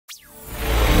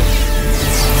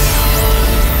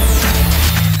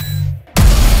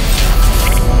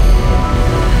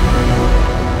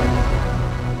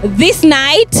this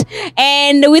night.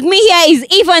 And with me here is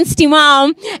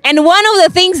EvansTimam. And one of the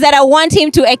things that I want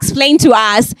him to explain to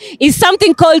us is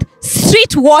something called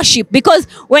street worship. Because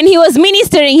when he was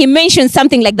ministering, he mentioned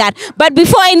something like that. But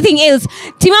before anything else,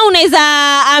 Timam unaweza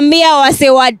ambia wase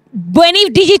wa Bwenieve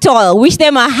Digital, wish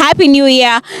them a happy new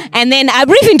year. And then a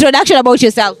brief introduction about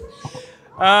yourself.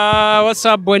 What's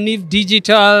up, Bwenieve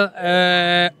Digital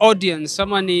audience?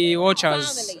 Somebody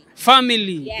watchers.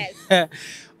 Family. Yes.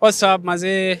 What's up,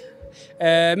 maze?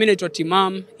 Mimi naitwa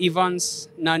Timam, Evans,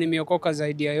 na nimeokoka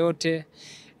zaidi ya yote.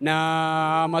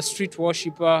 Na I'm a street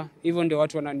worshipper, hivyo ndio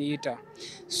watu wananiita.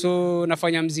 So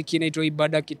nafanya muziki inaitwa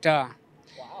ibada kitaa. Wow.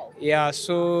 Yeah,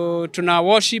 so tuna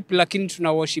worship lakini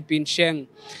tuna worship in Sheng.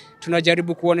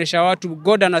 Tunajaribu kuonesha watu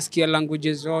God anasikia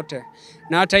languages zote.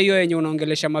 Na hata hiyo yenye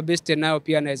unaongelesha mabeste nayo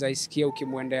pia anaweza isikia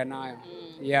ukimwendea nayo.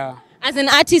 Yeah. As an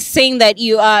artist saying that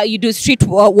you do street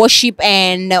worship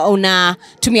and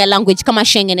unatumia language kama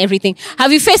Sheng and everything,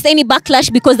 have you faced any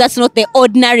backlash because that's not the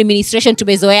ordinary ministration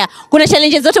tumezoea? Kuna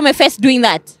challenges zote umeface doing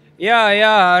that?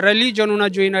 Yeah, religion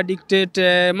unajua ina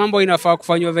dictate mambo inafaa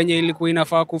kufanywa venye ilikuwa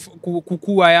inafaa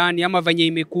kukua yani ama venye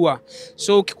imekuwa.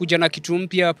 So ukikuja na kitu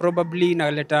mpya probably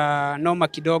inaleta noma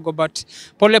kidogo, but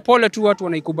pole tu watu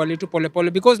wanaikubali tu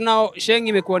pole because now Sheng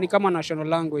imekuwa ni kama national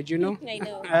language, you know. I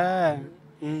know.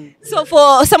 So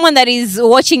for someone that is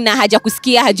watching na haja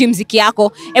kusikia hajui mziki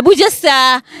yako, ebu just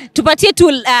tupatie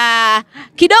tu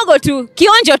kidogo tu,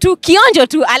 kionjo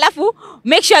tu, alafu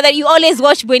make sure that you always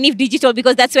watch Bwenieve Digital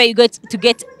because that's where you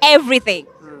get everything.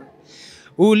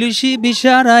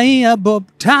 Ulishibisha raia bob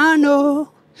tano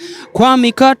kwa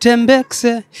mikate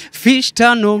mbekse, fish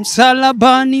tano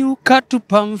msalabani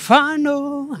ukatupa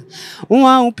mfano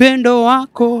wa upendo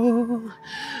wako,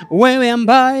 wewe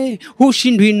ambaye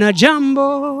hushindwi na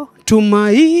jambo,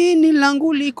 tumaini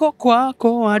langu liko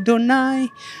kwako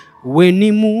Adonai, we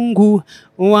ni Mungu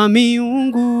wa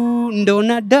miungu ndo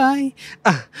nadai.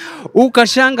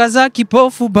 Ukashangaza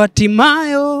kipofu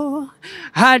Batimayo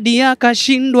hadi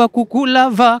akashindwa kukula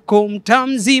vako,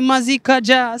 mtamzima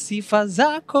zikaja sifa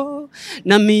zako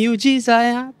na miujiza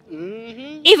yako.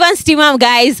 EvansTimam,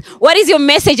 guys, what is your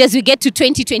message as we get to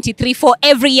 2023 for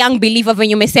every young believer when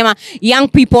you mesema young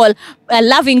people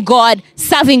loving God,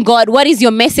 serving God? What is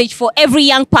your message for every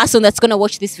young person that's going to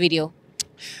watch this video?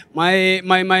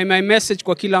 My message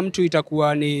kwa kila mtu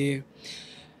itakuwa ni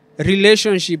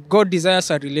relationship. God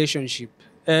desires a relationship.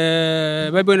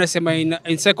 Bible inasema in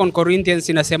 2 Corinthians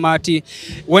inasema ati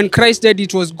when Christ died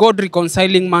it was God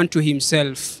reconciling man to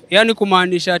himself. Yani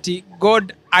kumaanisha ati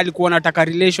God alikuwa anataka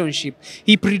relationship.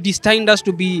 He predestined us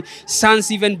to be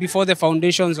sons even before the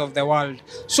foundations of the world.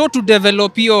 So to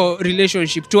develop your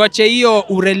relationship, tuache hiyo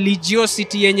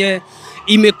religiosity yenye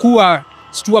imekuwa,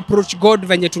 to approach God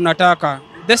venye tunataka.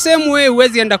 The same way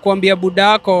huwezi enda kuambia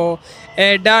budako,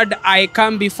 Dad, I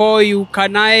come before you,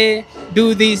 can I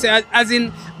do this? As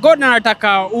in, God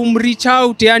anataka reach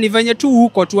out, yani venye tu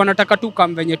huko, tu anataka tu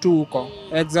come venye tu huko.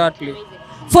 Exactly.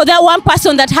 For that one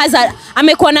person that has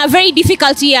amekuwa na very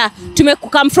difficult year,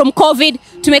 come from COVID,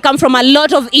 come from a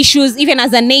lot of issues, even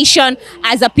as a nation,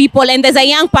 as a people, and there's a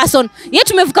young person, yet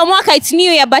tumevuka mwaka, it's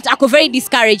new year, but ako very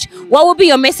discouraged. What would be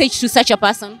your message to such a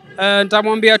person?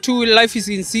 Nitamwambia tu life is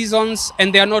in seasons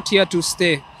and they are not here to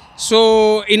stay.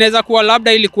 So inaweza kuwa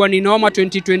labda ilikuwa ni noma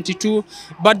 2022,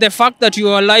 but the fact that you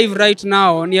are alive right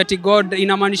now, ni ati God,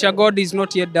 inamaanisha God is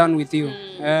not yet done with you.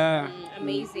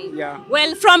 Amazing. Yeah.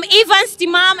 Well, from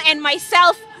EvansTimam and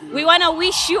myself, we want to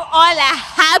wish you all a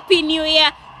happy new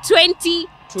year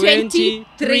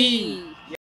 2023.